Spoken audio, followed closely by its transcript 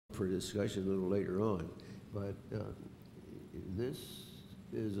for discussion a little later on. But this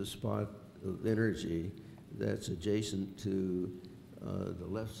is a spot of energy that's adjacent to the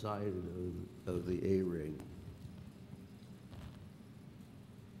left side of the A-ring.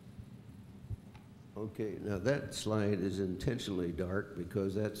 Okay, now that slide is intentionally dark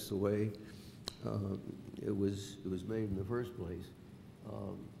because that's the way it was made in the first place.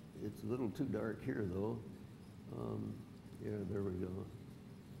 It's a little too dark here, though. Yeah, there we go.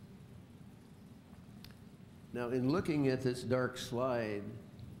 Now, in looking at this dark slide,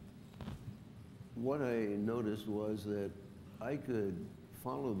 what I noticed was that I could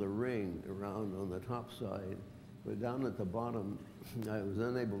follow the ring around on the top side, but down at the bottom, I was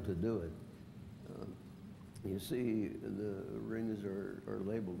unable to do it. You see the rings are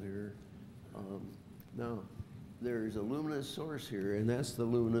labeled here. Now, there's a luminous source here, and that's the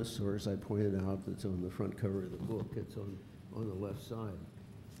luminous source I pointed out that's on the front cover of the book. It's on the left side.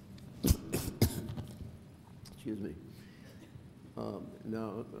 Excuse me.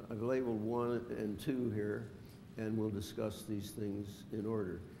 Now, I've labeled 1 and 2 here, and we'll discuss these things in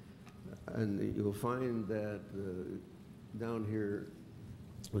order. And you'll find that down here,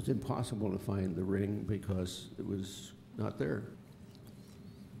 it was impossible to find the ring because it was not there.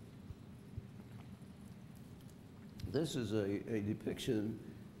 This is a depiction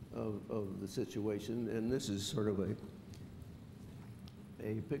of the situation, and this is sort of a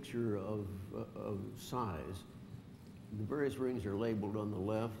picture of size. The various rings are labeled on the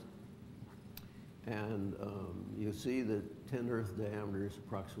left, and you see that 10 Earth diameters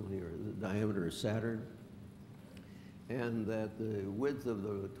approximately, or the diameter of Saturn, and that the width of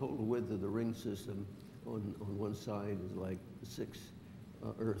the total width of the ring system on one side is like 6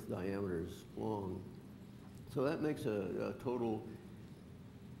 Earth diameters long. So that makes a total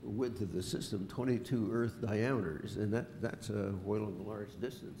width of the system 22 Earth diameters, and that's a well of a large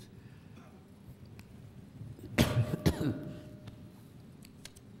distance.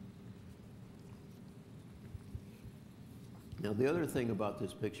 Now, the other thing about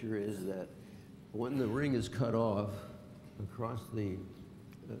this picture is that when the ring is cut off across the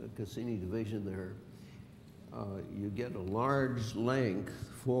Cassini division there, you get a large length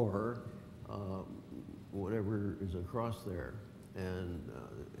for whatever is across there. And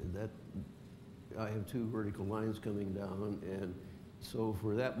that I have 2 vertical lines coming down, and so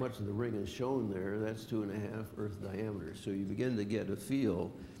for that much of the ring is shown there, that's 2.5 Earth diameters. So you begin to get a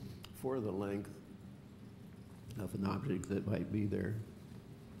feel for the length of an object that might be there.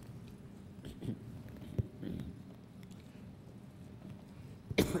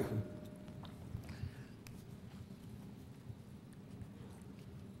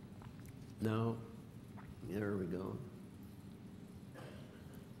 Now, there we go.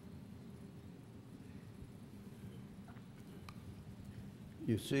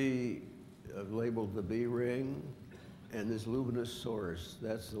 You see, I've labeled the B ring and this luminous source.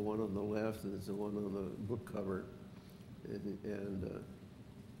 That's the one on the left, and it's the one on the book cover. And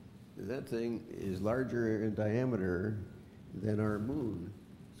that thing is larger in diameter than our moon.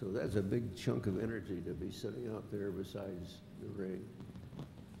 So that's a big chunk of energy to be sitting out there besides the ring.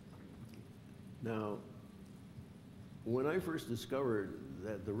 Now, when I first discovered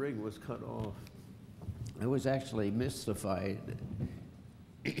that the ring was cut off, I was actually mystified.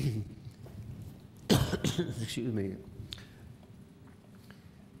 Excuse me.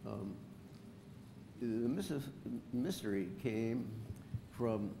 The mystery came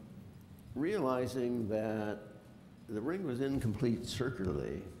from realizing that the ring was incomplete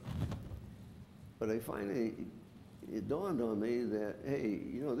circularly. But it dawned on me that, hey,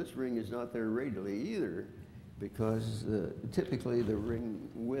 you know, this ring is not there radially either, because typically the ring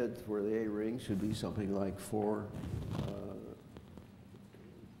width for the A ring should be something like 4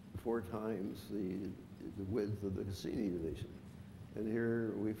 times the width of the Cassini division. And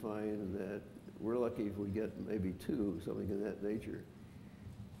here we find that we're lucky if we get maybe 2, something of that nature.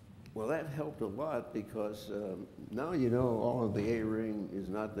 Well, that helped a lot because now you know all of the A ring is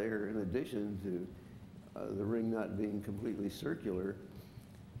not there, in addition to the ring not being completely circular.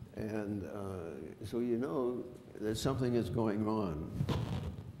 And so you know that something is going on.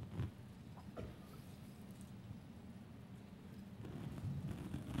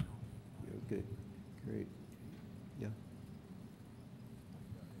 Okay, great. Yeah.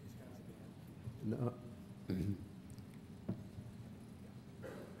 No.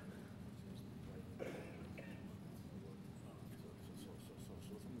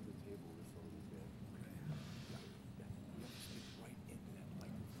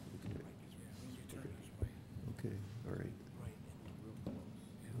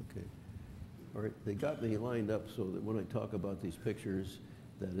 All right, they got me lined up so that when I talk about these pictures,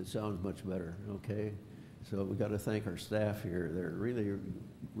 that it sounds much better, okay? So we got to thank our staff here. They're really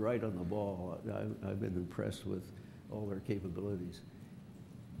right on the ball. I've been impressed with all their capabilities.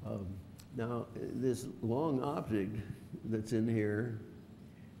 Now, this long object that's in here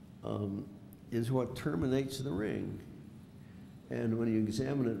is what terminates the ring. And when you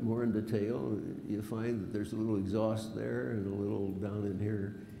examine it more in detail, you find that there's a little exhaust there and a little down in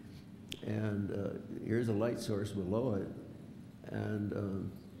here. And here's a light source below it.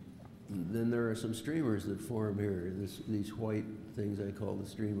 And then there are some streamers that form here, these white things I call the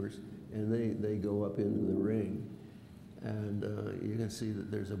streamers, and they go up into the ring. And you can see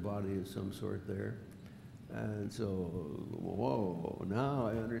that there's a body of some sort there. And so, whoa, now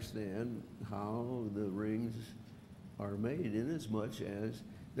I understand how the rings are made, in as much as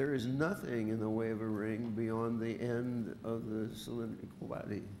there is nothing in the way of a ring beyond the end of the cylindrical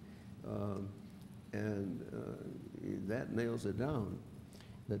body. That nails it down,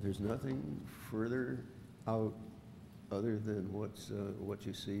 that there's nothing further out other than what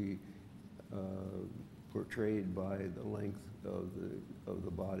you see portrayed by the length of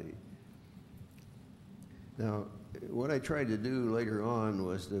the body. Now, what I tried to do later on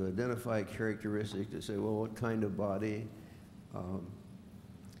was to identify characteristics to say, well, what kind of body?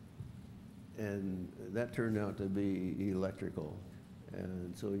 And that turned out to be electrical.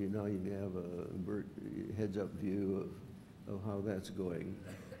 And so now you have a heads-up view of how that's going.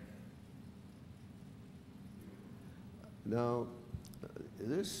 Now,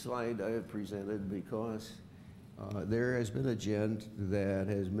 this slide I have presented because there has been a gent that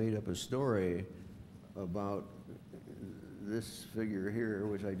has made up a story about this figure here,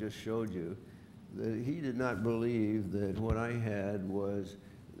 which I just showed you, that he did not believe that what I had was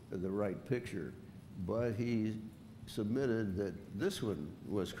the right picture, but he submitted that this one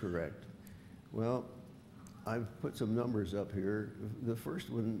was correct. Well, I've put some numbers up here. The first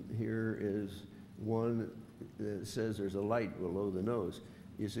one here is one that says there's a light below the nose.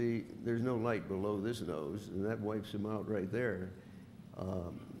 You see, there's no light below this nose, and that wipes him out right there.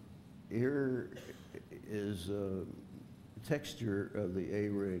 Here is texture of the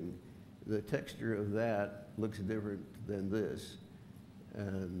A-ring. The texture of that looks different than this.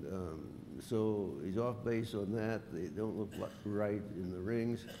 And so he's off base on that. They don't look right in the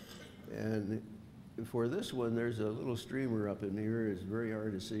rings. And for this one, there's a little streamer up in here. It's very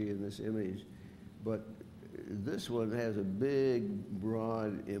hard to see in this image. But this one has a big,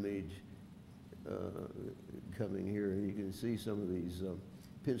 broad image coming here. And you can see some of these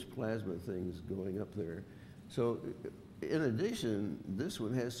pinch plasma things going up there. So in addition, this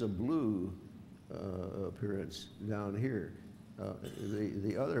one has some blue appearance down here.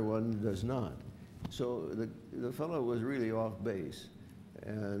 The other one does not. So the fellow was really off base.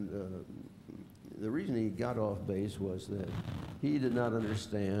 And the reason he got off base was that he did not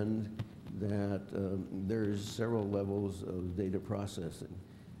understand that there's several levels of data processing.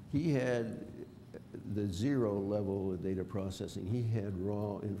 He had the 0 level of data processing. He had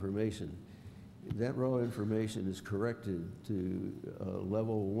raw information. That raw information is corrected to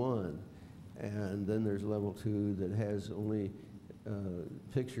level 1, and then there's level 2 that has only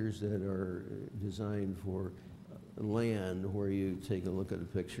pictures that are designed for land, where you take a look at a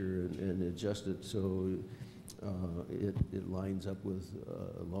picture and adjust it so it lines up with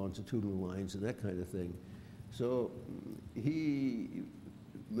longitudinal lines and that kind of thing. So he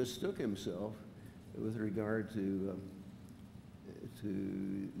mistook himself with regard to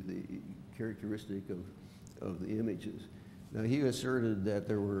the characteristic of the images. Now, he asserted that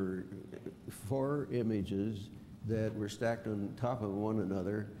there were 4 images that were stacked on top of one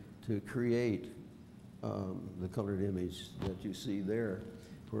another to create the colored image that you see there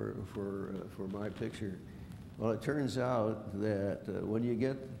for my picture. Well, it turns out that when you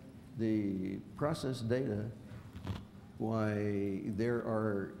get the process data, why there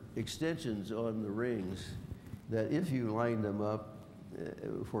are extensions on the rings that if you line them up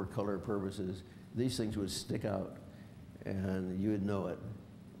for color purposes, these things would stick out and you would know it.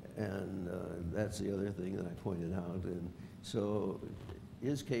 And that's the other thing that I pointed out. And so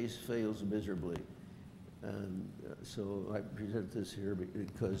his case fails miserably. And so I present this here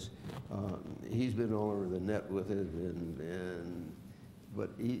because he's been all over the net with it, but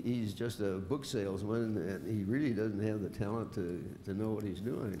he's just a book salesman, and he really doesn't have the talent to know what he's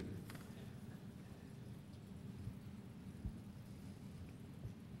doing.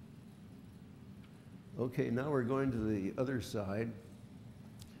 Okay, now we're going to the other side.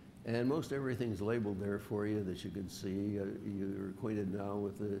 And most everything's labeled there for you that you can see. You're acquainted now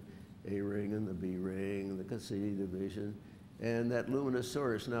with the A ring and the B ring, the Cassini division, and that luminous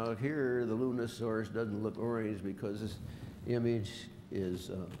source. Now here, the luminous source doesn't look orange because this image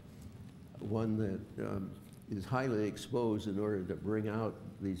is one that is highly exposed in order to bring out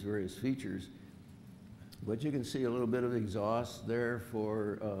these various features. But you can see a little bit of exhaust there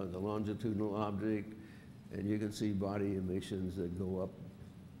for the longitudinal object, and you can see body emissions that go up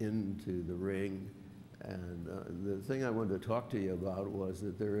into the ring. And the thing I wanted to talk to you about was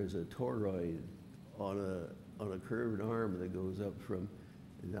that there is a toroid on a curved arm that goes up from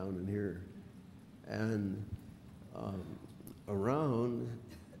down in here. And around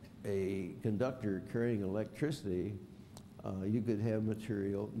a conductor carrying electricity, you could have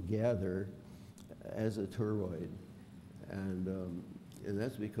material gather as a toroid. And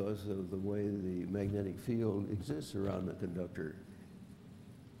that's because of the way the magnetic field exists around the conductor.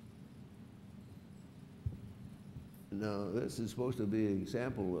 Now, this is supposed to be an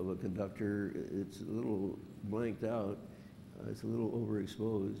example of a conductor. It's a little blanked out. It's a little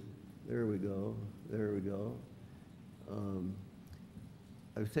overexposed. There we go. There we go.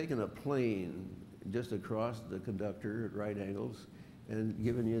 I've taken a plane just across the conductor at right angles and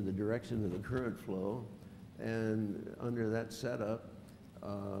given you the direction of the current flow. And under that setup,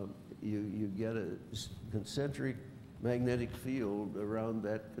 you get a concentric magnetic field around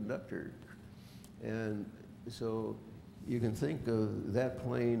that conductor. And so you can think of that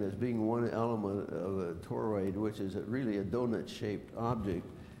plane as being one element of a toroid, which is really a donut-shaped object.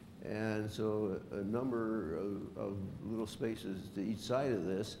 And so a number of little spaces to each side of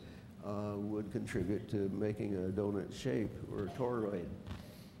this would contribute to making a donut shape or a toroid.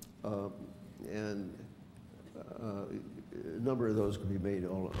 And a number of those can be made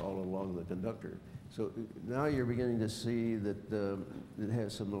all along the conductor. So now you're beginning to see that it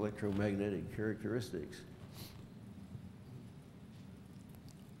has some electromagnetic characteristics.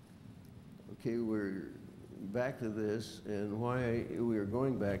 Okay, we're back to this, and why we are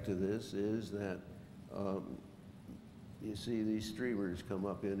going back to this is that you see these streamers come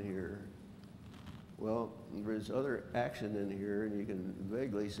up in here. Well, there's other action in here, and you can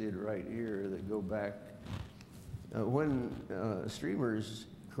vaguely see it right here that go back. When streamers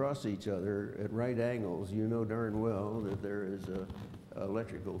cross each other at right angles, you know darn well that there is an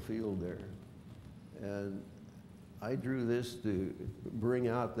electrical field there. And I drew this to bring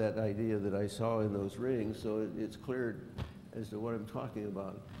out that idea that I saw in those rings, so it's clear as to what I'm talking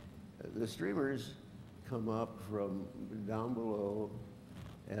about. The streamers come up from down below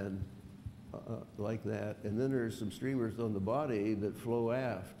and like that, and then there's some streamers on the body that flow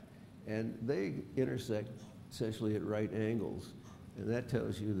aft, and they intersect essentially at right angles, and that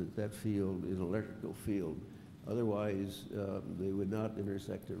tells you that that field is an electrical field. Otherwise, they would not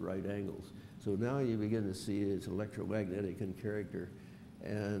intersect at right angles. So now you begin to see its electromagnetic in character.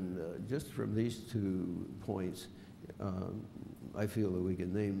 And just from these 2 points, I feel that we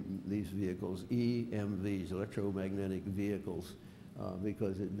can name these vehicles EMVs, electromagnetic vehicles,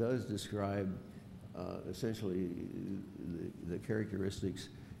 because it does describe essentially the characteristics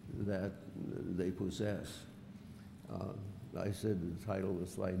that they possess. I said the title of the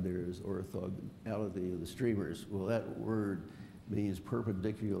slide there is orthogonality of the streamers. Well, that word means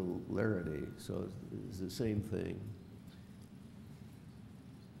perpendicularity, so it's the same thing.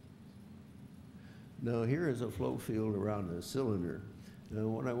 Now here is a flow field around a cylinder. Now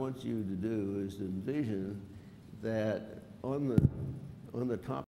what I want you to do is to envision that on the top